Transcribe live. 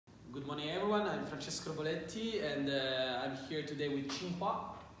Good morning everyone, I'm Francesco Boletti and I'm here today with Ching Hua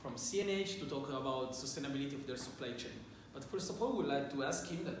from CNH to talk about sustainability of their supply chain. But first of all, we'd like to ask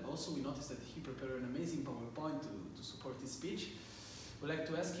him, that also we noticed that he prepared an amazing PowerPoint to support his speech. We'd like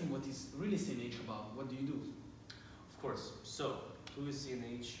to ask him what is really CNH about, what do you do? Of course. So, who is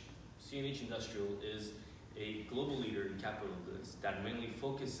CNH? CNH Industrial is a global leader in capital goods that mainly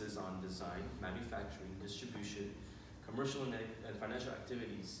focuses on design, manufacturing, distribution, commercial and financial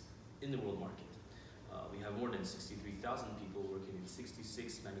activities in the world market. We have more than 63,000 people working in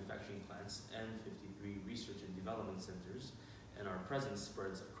 66 manufacturing plants and 53 research and development centers, and our presence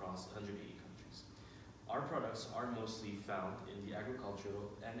spreads across 180 countries. Our products are mostly found in the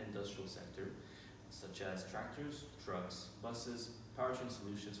agricultural and industrial sector, such as tractors, trucks, buses, powertrain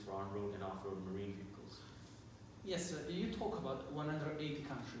solutions for on-road and off-road marine vehicles. Yes, you talk about 180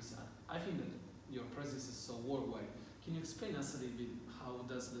 countries. I think that your presence is so worldwide. Can you explain us a little bit how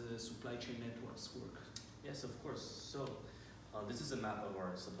does the supply chain networks work? Yes, of course. So this is a map of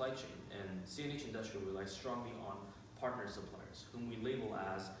our supply chain, and CNH Industrial relies strongly on partner suppliers, whom we label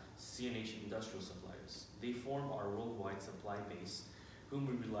as CNH Industrial suppliers. They form our worldwide supply base, whom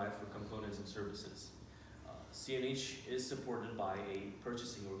we rely for components and services. CNH is supported by a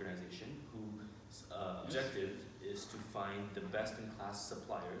purchasing organization whose objective is to find the best-in-class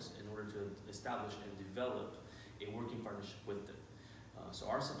suppliers in order to establish and develop a working partnership with them. So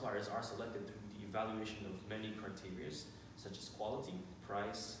our suppliers are selected through the evaluation of many criteria, such as quality,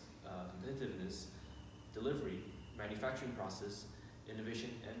 price, competitiveness, delivery, manufacturing process,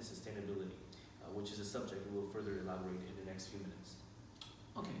 innovation, and sustainability, which is a subject we will further elaborate in the next few minutes.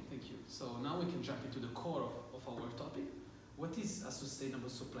 Okay, thank you. So now we can jump into the core of our topic. What is a sustainable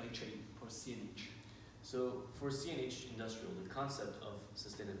supply chain for CNH? So for CNH Industrial, the concept of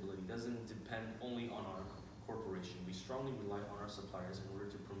sustainability doesn't depend only on our corporation. We strongly rely on our suppliers in order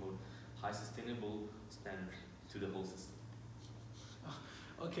to promote high sustainable standards to the whole system.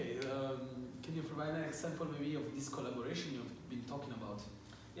 Okay, can you provide an example maybe of this collaboration you've been talking about?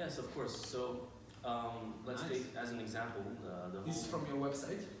 Yes, of course. So let's take as an example the whole... This is from your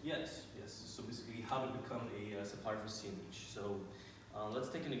website? Yes, yes. So basically how to become a supplier for CNH. So let's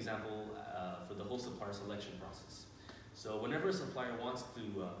take an example for the whole supplier selection process. So whenever a supplier wants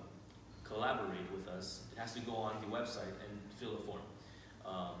to collaborate with us, it has to go on the website and fill a form.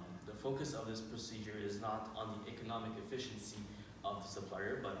 The focus of this procedure is not on the economic efficiency of the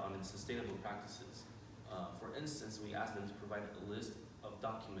supplier, but on its sustainable practices. For instance, we ask them to provide a list of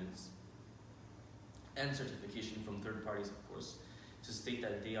documents and certification from third parties, of course, to state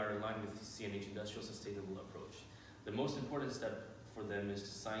that they are aligned with CNH Industrial sustainable approach. The most important step for them is to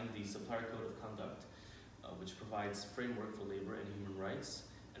sign the Supplier Code of Conduct, which provides framework for labor and human rights,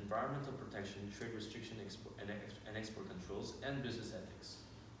 environmental protection, trade restriction and export controls, and business ethics.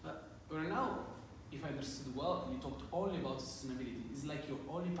 Right now, if I understood well, you talked only about sustainability. Is like your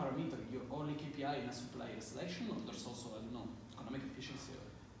only parameter, your only KPI in a supplier selection, or there's also, I don't know, economic efficiency?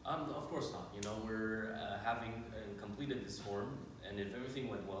 Of course not. You know, we're having completed this form, and if everything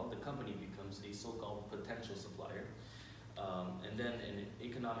went well, the company becomes a so-called potential supplier. And then an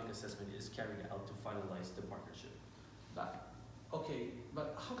economic assessment is carried out to finalize the partnership. Okay,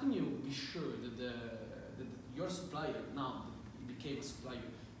 but how can you be sure that your supplier, now that he became a supplier,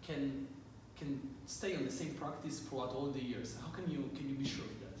 can stay on the same practice throughout all the years? How can you be sure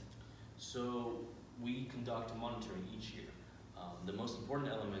of that? So we conduct monitoring each year. The most important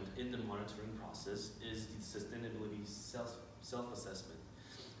element in the monitoring process is the sustainability self-assessment.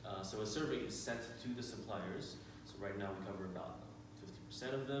 So a survey is sent to the suppliers. So right now we cover about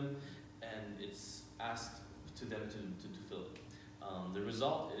 50% of them, and it's asked to them to fill it. The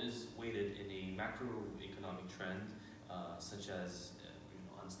result is weighted in a macroeconomic trend, such as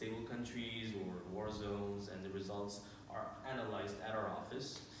unstable countries or war zones, and the results are analyzed at our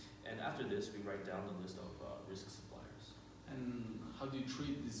office. And after this, we write down the list of risky suppliers. And how do you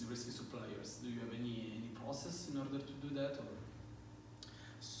treat these risky suppliers? Do you have any process in order to do that? Or?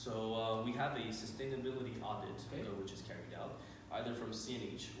 So we have a sustainability audit, which is carried out either from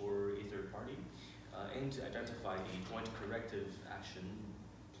CNH or a third party, aimed to identify a joint corrective action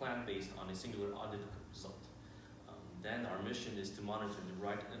plan based on a singular audit result. Then our mission is to monitor the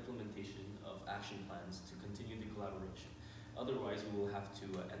right implementation of action plans to continue the collaboration. Otherwise, we will have to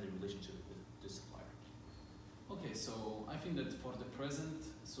end the relationship with the supplier. Okay, so I think that for the present,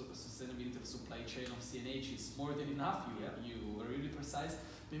 sustainability of supply chain of CNH is more than enough. You were really precise.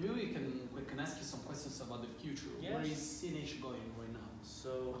 Maybe we can ask you some questions about the future. Yes. Where is CNH going right now?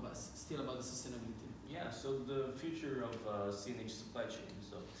 So still about the sustainability. Yeah, so the future of CNH supply chain.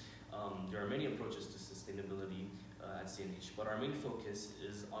 So there are many approaches to sustainability. at CNH. But our main focus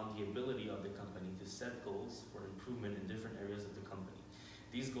is on the ability of the company to set goals for improvement in different areas of the company.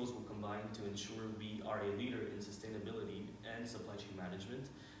 These goals will combine to ensure we are a leader in sustainability and supply chain management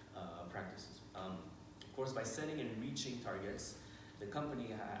practices. Of course, by setting and reaching targets, the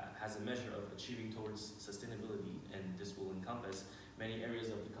company has a measure of achieving towards sustainability, and this will encompass many areas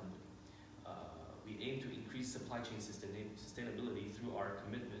of the company. We aim to increase supply chain sustainability through our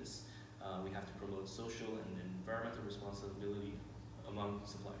commitments. We have to promote social and environmental responsibility among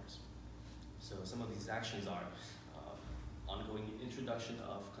suppliers. So some of these actions are ongoing introduction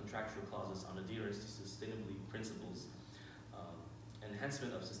of contractual clauses on adherence to sustainability principles,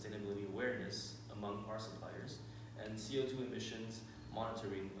 enhancement of sustainability awareness among our suppliers, and CO2 emissions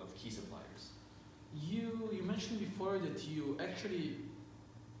monitoring of key suppliers. You mentioned before that you actually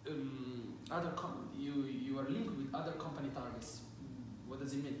you are linked with other company targets. What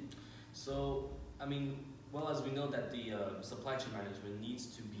does it mean? So, I mean, well, as we know that the supply chain management needs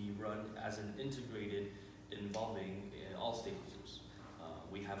to be run as an integrated, involving all stakeholders.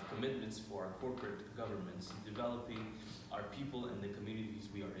 We have commitments for our corporate governments, developing our people and the communities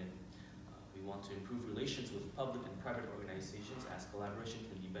we are in. We want to improve relations with public and private organizations, as collaboration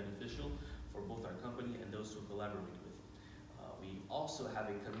can be beneficial for both our company and those who collaborate with. We also have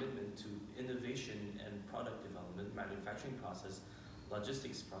a commitment to innovation and product development, manufacturing process,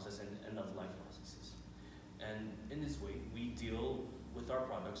 logistics process, and end-of-life processes. And in this way, we deal with our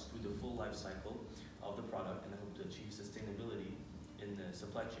products through the full life cycle of the product and hope to achieve sustainability in the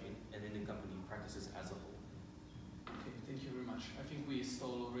supply chain and in the company practices as a whole. Okay, thank you very much. I think we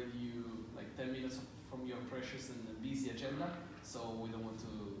stole already you like 10 minutes from your precious and busy agenda, so we don't want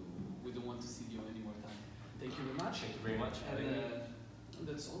to steal you any more time. Thank you very much. Thank you very much. And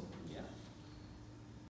that's all.